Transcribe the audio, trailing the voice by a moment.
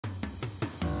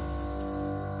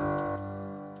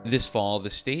This fall,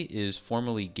 the state is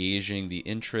formally gauging the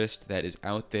interest that is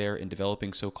out there in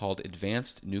developing so called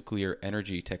advanced nuclear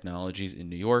energy technologies in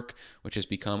New York, which has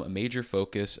become a major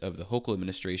focus of the Hochul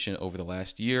administration over the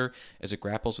last year as it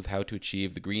grapples with how to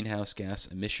achieve the greenhouse gas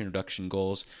emission reduction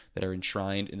goals that are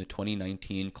enshrined in the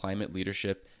 2019 Climate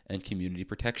Leadership and Community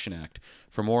Protection Act.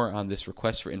 For more on this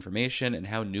request for information and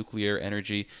how nuclear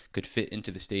energy could fit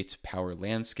into the state's power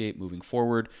landscape moving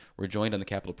forward, we're joined on the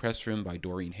Capitol Press Room by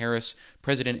Doreen Harris,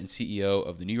 President and CEO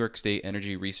of the New York State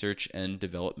Energy Research and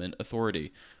Development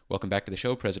Authority. Welcome back to the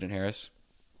show, President Harris.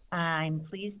 I'm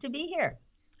pleased to be here.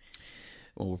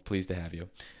 Well, we're pleased to have you.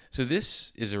 So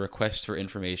this is a request for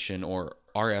information, or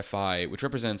RFI, which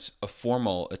represents a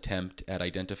formal attempt at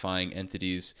identifying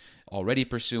entities already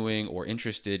pursuing or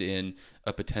interested in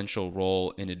a potential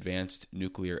role in advanced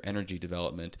nuclear energy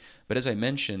development. But as I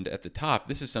mentioned at the top,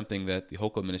 this is something that the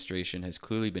Hochul administration has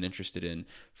clearly been interested in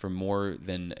for more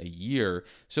than a year.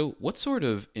 So what sort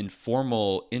of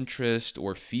informal interest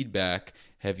or feedback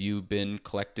have you been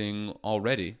collecting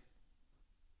already?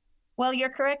 Well, you're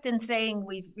correct in saying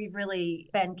we've really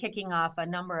been kicking off a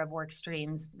number of work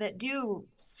streams that do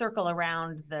circle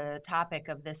around the topic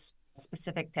of this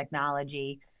specific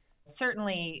technology.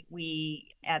 Certainly,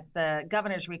 we, at the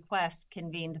governor's request,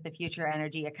 convened the Future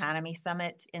Energy Economy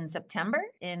Summit in September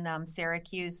in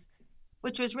Syracuse,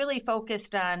 which was really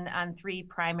focused on three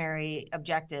primary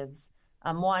objectives.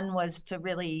 One was to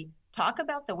really talk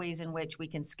about the ways in which we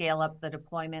can scale up the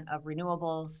deployment of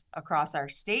renewables across our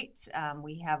state.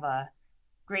 We have a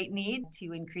great need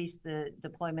to increase the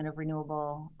deployment of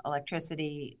renewable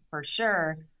electricity for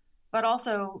sure, but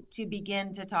also to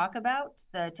begin to talk about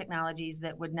the technologies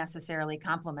that would necessarily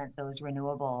complement those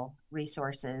renewable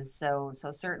resources. So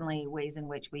certainly ways in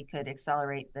which we could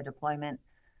accelerate the deployment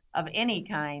of any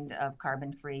kind of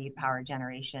carbon-free power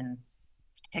generation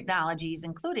technologies,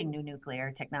 including new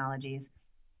nuclear technologies.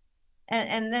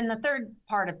 And then the third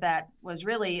part of that was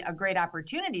really a great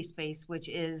opportunity space, which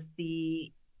is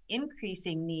the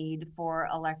increasing need for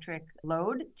electric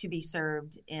load to be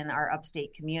served in our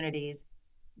upstate communities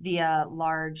via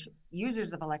large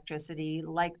users of electricity,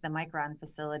 like the Micron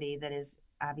facility that is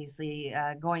obviously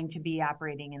going to be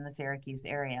operating in the Syracuse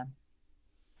area.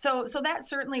 So that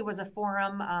certainly was a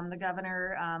forum the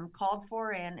governor called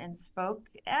for and spoke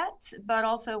at, but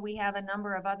also we have a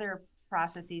number of other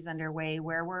processes underway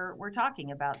where we're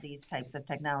talking about these types of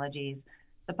technologies.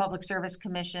 The Public Service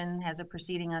Commission has a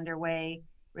proceeding underway,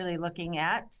 really looking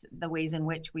at the ways in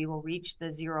which we will reach the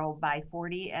 0 by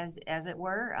 40, as it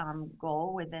were,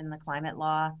 goal within the climate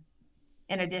law.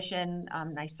 In addition,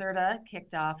 NYSERDA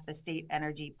kicked off the State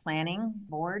Energy Planning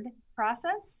Board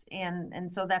process,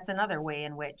 and so that's another way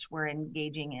in which we're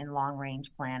engaging in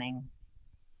long-range planning.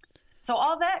 So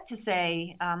all that to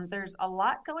say, there's a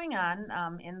lot going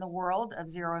on in the world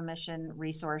of zero-emission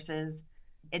resources.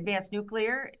 Advanced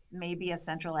nuclear may be a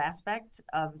central aspect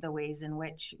of the ways in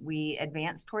which we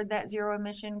advance toward that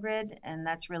zero-emission grid, and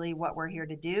that's really what we're here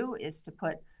to do, is to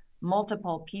put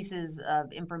multiple pieces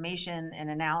of information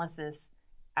and analysis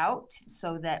out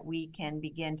so that we can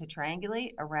begin to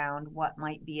triangulate around what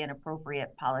might be an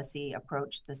appropriate policy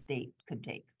approach the state could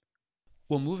take.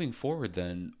 Well, moving forward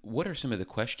then, what are some of the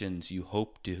questions you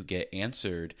hope to get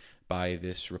answered by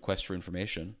this request for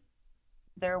information?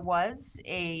 There was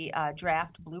a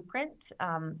draft blueprint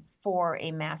for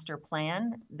a master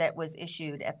plan that was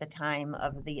issued at the time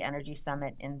of the Energy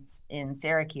Summit in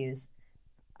Syracuse.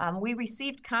 We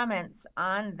received comments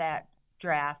on that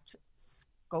draft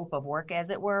scope of work, as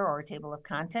it were, or table of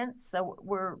contents. So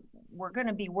we're going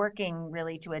to be working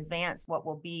really to advance what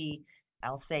will be,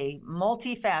 I'll say,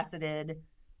 multifaceted,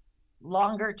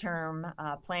 longer-term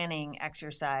planning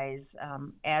exercise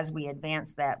as we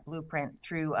advance that blueprint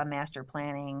through a master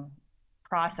planning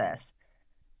process.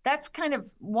 That's kind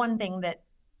of one thing that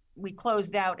we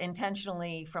closed out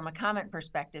intentionally from a comment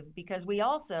perspective, because we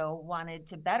also wanted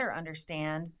to better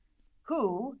understand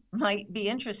who might be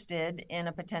interested in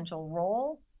a potential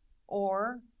role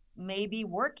or maybe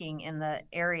working in the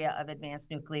area of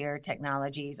advanced nuclear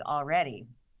technologies already.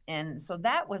 And so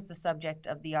that was the subject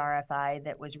of the RFI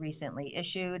that was recently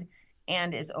issued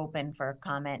and is open for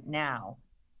comment now.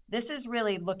 This is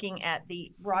really looking at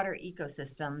the broader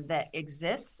ecosystem that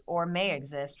exists or may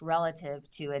exist relative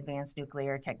to advanced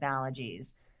nuclear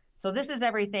technologies. So this is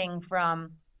everything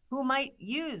from who might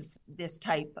use this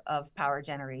type of power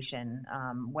generation,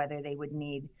 whether they would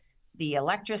need the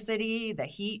electricity, the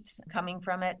heat coming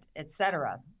from it, et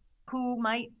cetera. Who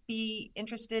might be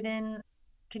interested in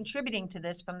contributing to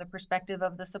this from the perspective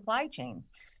of the supply chain.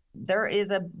 There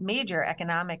is a major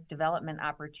economic development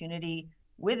opportunity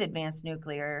with advanced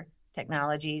nuclear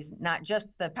technologies, not just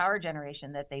the power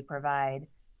generation that they provide,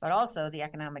 but also the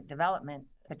economic development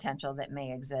potential that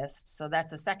may exist. So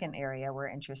that's the second area we're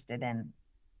interested in.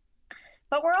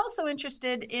 But we're also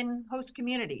interested in host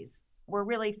communities. We're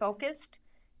really focused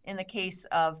in the case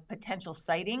of potential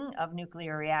siting of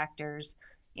nuclear reactors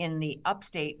in the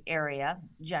upstate area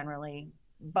generally,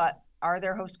 but are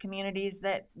there host communities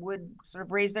that would sort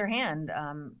of raise their hand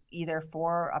either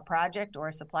for a project or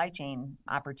a supply chain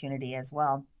opportunity as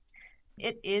well?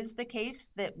 It is the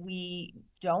case that we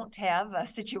don't have a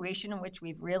situation in which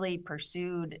we've really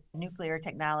pursued nuclear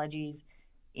technologies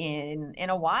in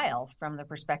a while from the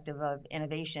perspective of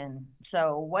innovation.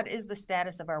 So what is the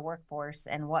status of our workforce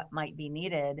and what might be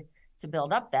needed to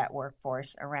build up that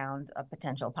workforce around a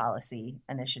potential policy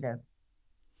initiative?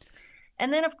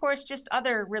 And then, of course, just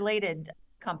other related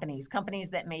companies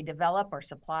that may develop or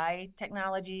supply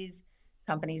technologies,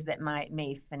 companies that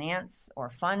may finance or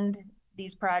fund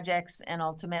these projects, and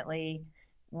ultimately,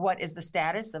 what is the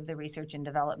status of the research and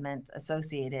development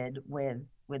associated with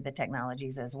the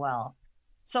technologies as well.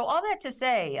 So all that to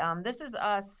say, this is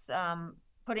us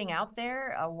putting out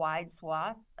there a wide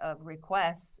swath of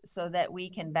requests so that we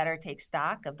can better take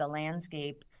stock of the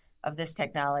landscape of this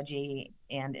technology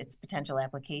and its potential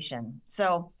application.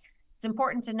 So it's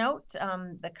important to note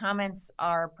the comments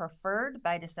are preferred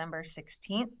by December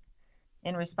 16th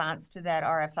in response to that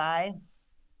RFI.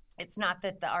 It's not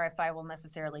that the RFI will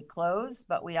necessarily close,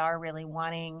 but we are really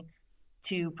wanting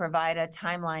to provide a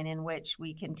timeline in which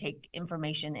we can take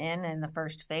information in the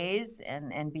first phase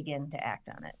and begin to act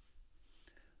on it.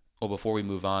 Well, before we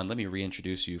move on, let me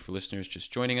reintroduce you for listeners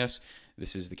just joining us.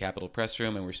 This is the Capitol Press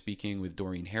Room, and we're speaking with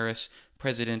Doreen Harris,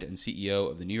 President and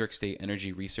CEO of the New York State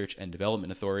Energy Research and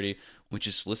Development Authority, which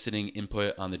is soliciting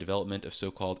input on the development of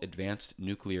so-called advanced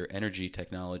nuclear energy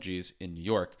technologies in New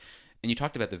York. And you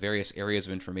talked about the various areas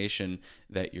of information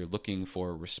that you're looking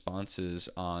for responses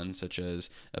on, such as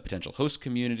potential host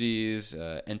communities,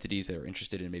 entities that are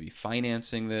interested in maybe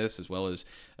financing this, as well as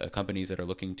companies that are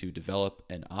looking to develop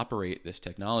and operate this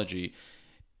technology.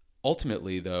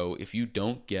 Ultimately, though, if you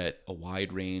don't get a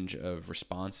wide range of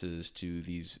responses to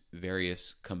these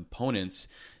various components,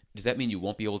 does that mean you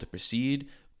won't be able to proceed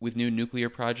with new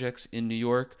nuclear projects in New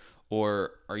York?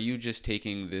 Or are you just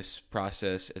taking this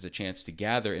process as a chance to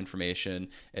gather information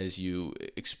as you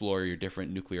explore your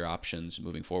different nuclear options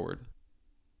moving forward?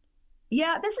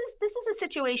 Yeah, this is a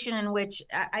situation in which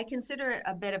I consider it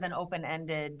a bit of an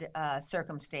open-ended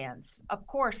circumstance. Of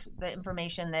course, the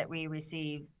information that we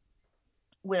receive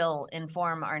will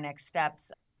inform our next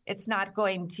steps. It's not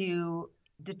going to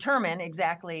determine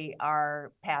exactly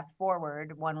our path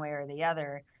forward one way or the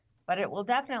other, but it will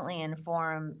definitely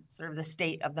inform sort of the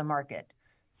state of the market.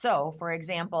 So, for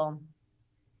example,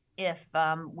 if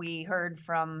we heard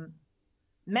from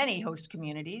many host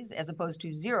communities as opposed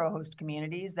to zero host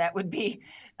communities, that would be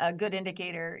a good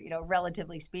indicator,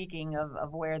 relatively speaking,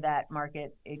 of where that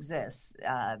market exists.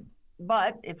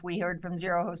 But if we heard from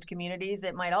zero host communities,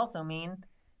 it might also mean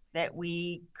that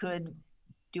we could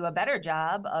do a better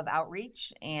job of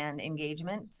outreach and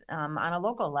engagement on a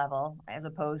local level, as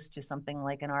opposed to something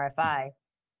like an RFI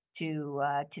to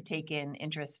take in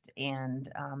interest and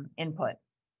input.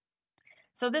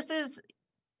 So this is,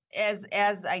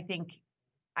 as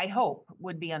I hope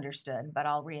would be understood, but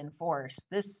I'll reinforce,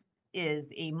 this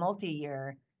is a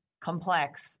multi-year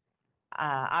complex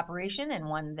operation and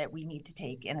one that we need to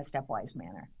take in a stepwise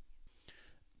manner.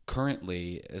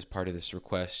 Currently, as part of this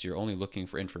request, you're only looking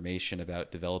for information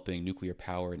about developing nuclear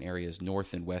power in areas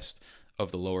north and west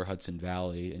of the lower Hudson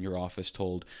Valley, and your office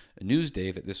told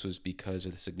Newsday that this was because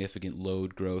of the significant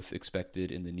load growth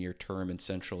expected in the near term in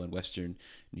central and western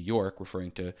New York,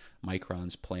 referring to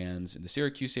Micron's plans in the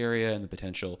Syracuse area and the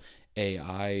potential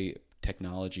AI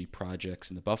technology projects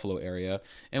in the Buffalo area.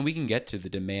 And we can get to the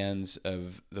demands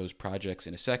of those projects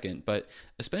in a second, but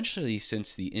especially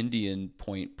since the Indian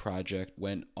Point project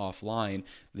went offline,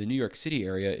 the New York City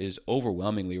area is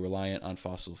overwhelmingly reliant on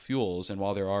fossil fuels. And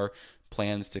while there are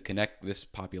plans to connect this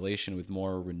population with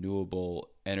more renewable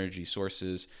energy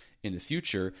sources in the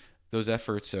future, those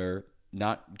efforts are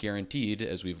not guaranteed,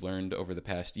 as we've learned over the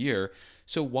past year.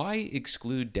 So why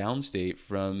exclude downstate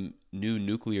from new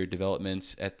nuclear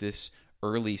developments at this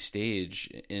early stage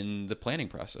in the planning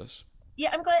process?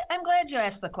 Yeah, I'm glad you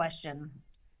asked the question.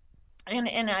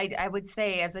 And I would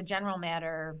say, as a general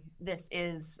matter, this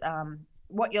is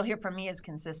what you'll hear from me is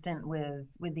consistent with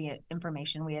the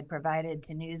information we had provided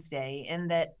to Newsday, in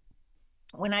that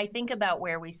when I think about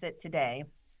where we sit today,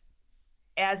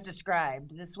 as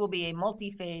described, this will be a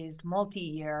multi-phased,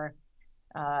 multi-year,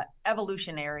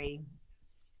 evolutionary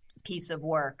piece of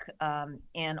work.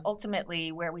 And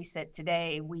ultimately, where we sit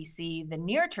today, we see the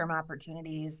near-term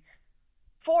opportunities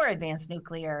for advanced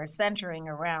nuclear centering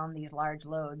around these large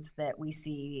loads that we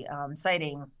see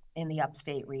siting in the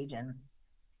upstate region.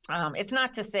 It's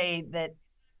not to say that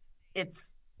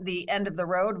it's the end of the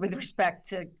road with respect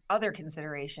to other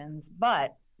considerations,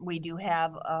 but we do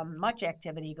have much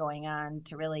activity going on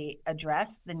to really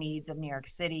address the needs of New York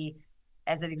City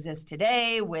as it exists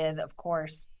today, with, of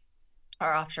course,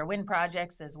 our offshore wind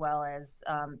projects as well as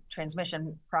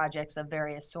transmission projects of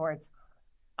various sorts.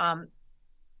 Um,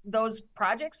 those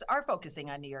projects are focusing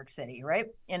on New York City, right?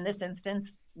 In this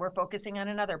instance, we're focusing on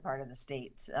another part of the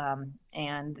state,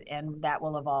 and that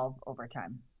will evolve over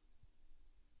time.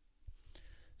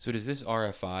 So does this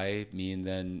RFI mean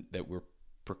then that we're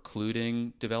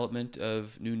precluding development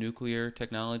of new nuclear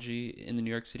technology in the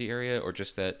New York City area, or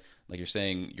just that, like you're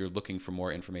saying, you're looking for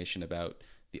more information about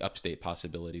the upstate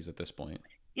possibilities at this point?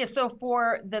 Yeah, so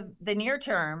for the near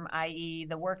term, i.e.,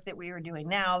 the work that we are doing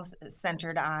now,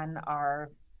 centered on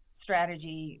our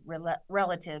strategy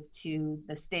relative to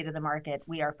the state of the market,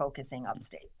 we are focusing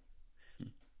upstate.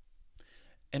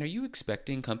 And are you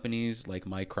expecting companies like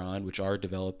Micron, which are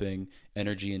developing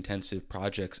energy intensive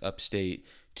projects upstate,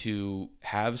 to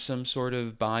have some sort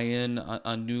of buy in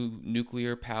on new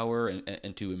nuclear power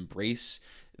and to embrace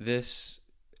this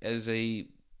as a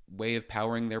way of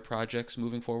powering their projects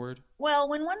moving forward? Well,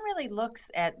 when one really looks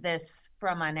at this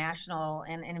from a national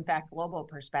and in fact global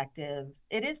perspective,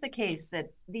 it is the case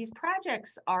that these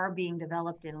projects are being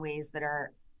developed in ways that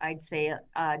are, I'd say,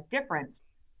 different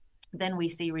than we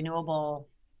see renewable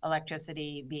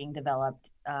electricity being developed,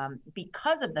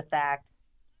 because of the fact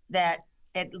that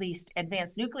at least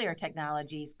advanced nuclear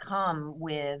technologies come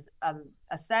with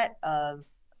a set of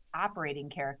operating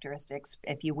characteristics,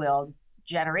 if you will,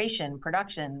 generation,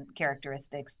 production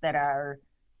characteristics that are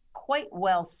quite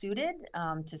well suited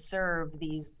to serve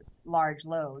these large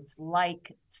loads,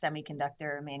 like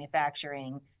semiconductor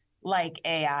manufacturing, like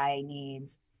AI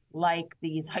needs, like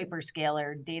these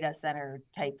hyperscaler data center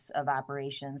types of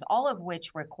operations, all of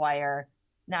which require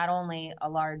not only a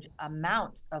large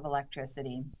amount of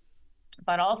electricity,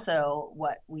 but also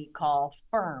what we call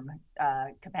firm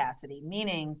capacity,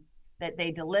 meaning that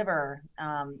they deliver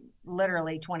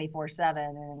literally 24/7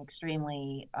 in an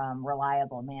extremely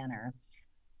reliable manner.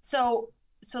 So,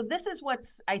 so this is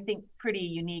what's, I think, pretty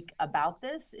unique about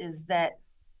this, is that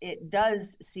it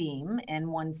does seem, and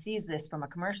one sees this from a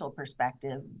commercial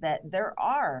perspective, that there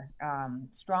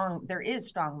is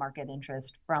strong market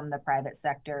interest from the private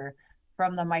sector,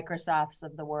 from the Microsofts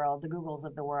of the world, the Googles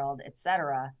of the world, et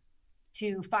cetera,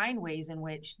 to find ways in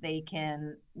which they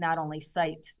can not only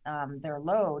site their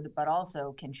load, but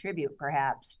also contribute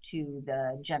perhaps to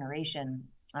the generation,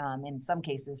 in some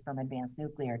cases, from advanced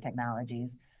nuclear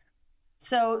technologies.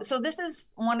 So this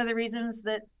is one of the reasons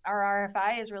that our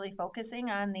RFI is really focusing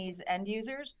on these end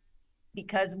users,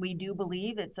 because we do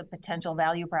believe it's a potential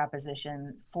value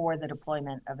proposition for the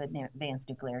deployment of advanced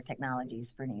nuclear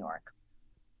technologies for New York.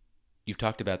 You've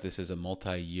talked about this as a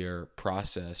multi-year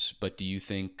process, but do you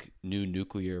think new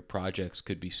nuclear projects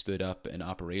could be stood up and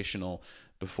operational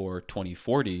before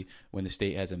 2040, when the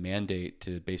state has a mandate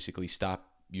to basically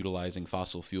stop utilizing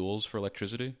fossil fuels for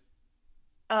electricity?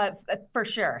 For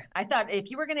sure. I thought if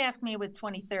you were going to ask me with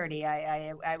 2030,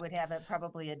 I would have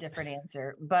probably a different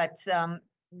answer. But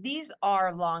these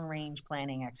are long range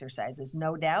planning exercises,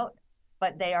 no doubt.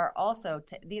 But these are also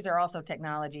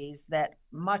technologies that,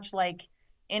 much like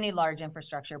any large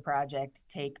infrastructure project,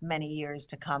 take many years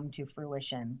to come to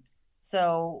fruition.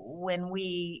 So when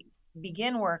we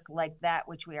begin work like that,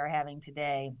 which we are having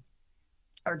today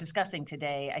or discussing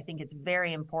today, I think it's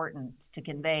very important to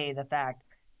convey the fact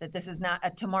that this is not a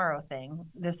tomorrow thing.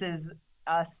 This is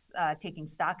us taking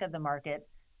stock of the market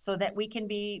so that we can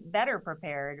be better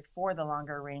prepared for the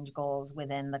longer range goals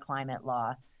within the climate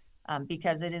law.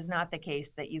 Because it is not the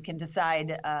case that you can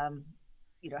decide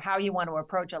how you want to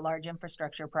approach a large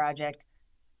infrastructure project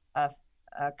a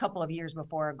couple of years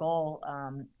before a goal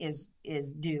is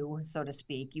due, so to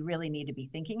speak. You really need to be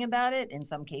thinking about it, in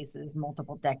some cases,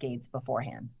 multiple decades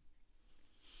beforehand.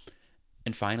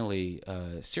 And finally,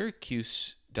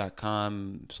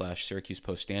 Syracuse.com/Syracuse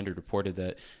Post Standard reported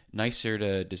that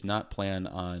NYSERDA does not plan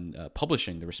on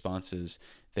publishing the responses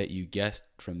that you get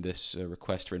from this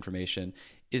request for information.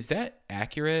 Is that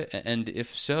accurate? And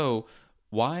if so,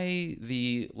 why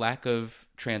the lack of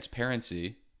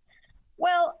transparency?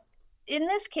 Well, in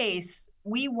this case,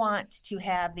 we want to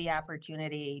have the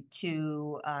opportunity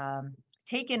to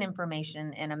take in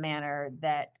information in a manner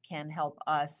that can help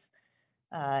us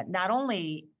not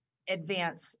only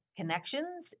advance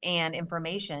connections and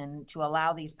information to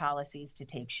allow these policies to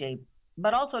take shape,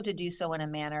 but also to do so in a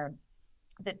manner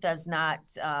that does not,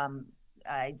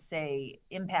 I'd say,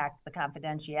 impact the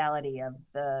confidentiality of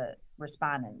the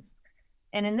respondents.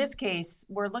 And in this case,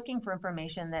 we're looking for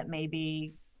information that may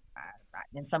be,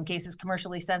 in some cases,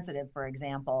 commercially sensitive, for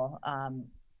example. A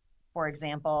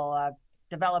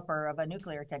developer of a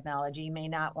nuclear technology may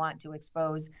not want to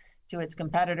expose to its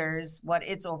competitors what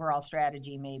its overall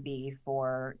strategy may be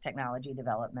for technology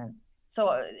development.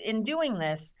 So in doing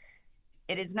this,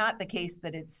 it is not the case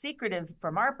that it's secretive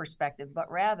from our perspective,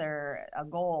 but rather a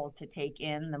goal to take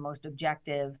in the most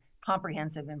objective,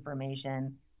 comprehensive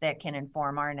information that can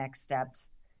inform our next steps,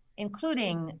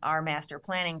 including our master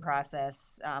planning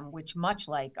process, which, much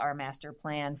like our master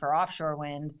plan for offshore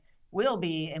wind, will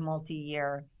be a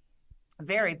multi-year,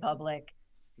 very public,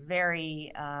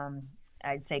 very,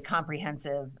 I'd say,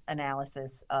 comprehensive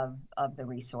analysis of the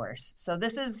resource. So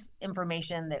this is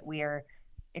information that we are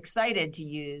excited to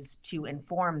use to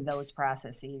inform those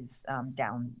processes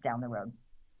down the road.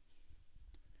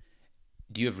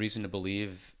 Do you have reason to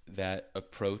believe that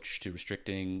approach to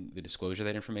restricting the disclosure of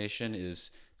that information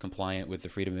is compliant with the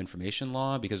Freedom of Information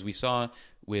Law? Because we saw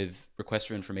with requests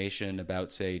for information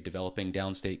about, say, developing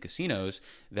downstate casinos,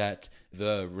 that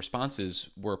the responses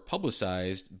were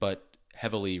publicized but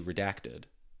heavily redacted.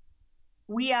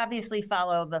 We obviously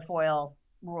follow the FOIL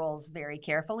rules very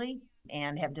carefully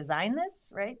and have designed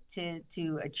this, right,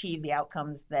 to achieve the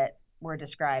outcomes that we're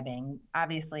describing.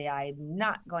 Obviously, I'm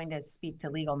not going to speak to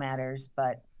legal matters,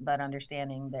 but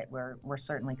understanding that we're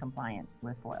certainly compliant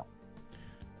with FOIL.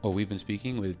 Well, we've been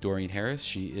speaking with Doreen Harris.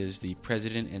 She is the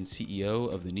president and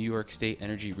CEO of the New York State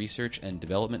Energy Research and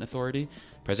Development Authority.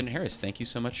 President Harris, thank you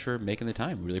so much for making the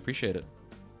time. We really appreciate it.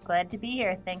 Glad to be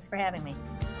here. Thanks for having me.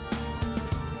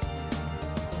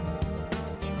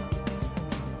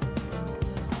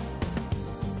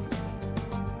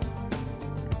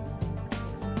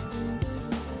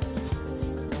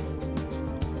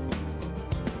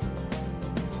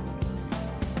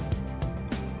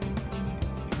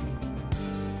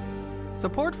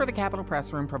 Support for the Capitol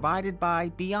Press Room provided by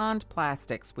Beyond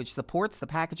Plastics, which supports the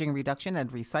Packaging Reduction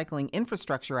and Recycling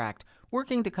Infrastructure Act,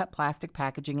 working to cut plastic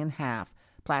packaging in half.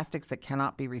 Plastics that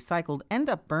cannot be recycled end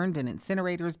up burned in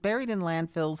incinerators, buried in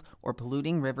landfills, or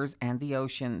polluting rivers and the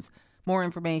oceans. More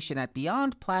information at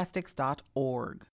beyondplastics.org.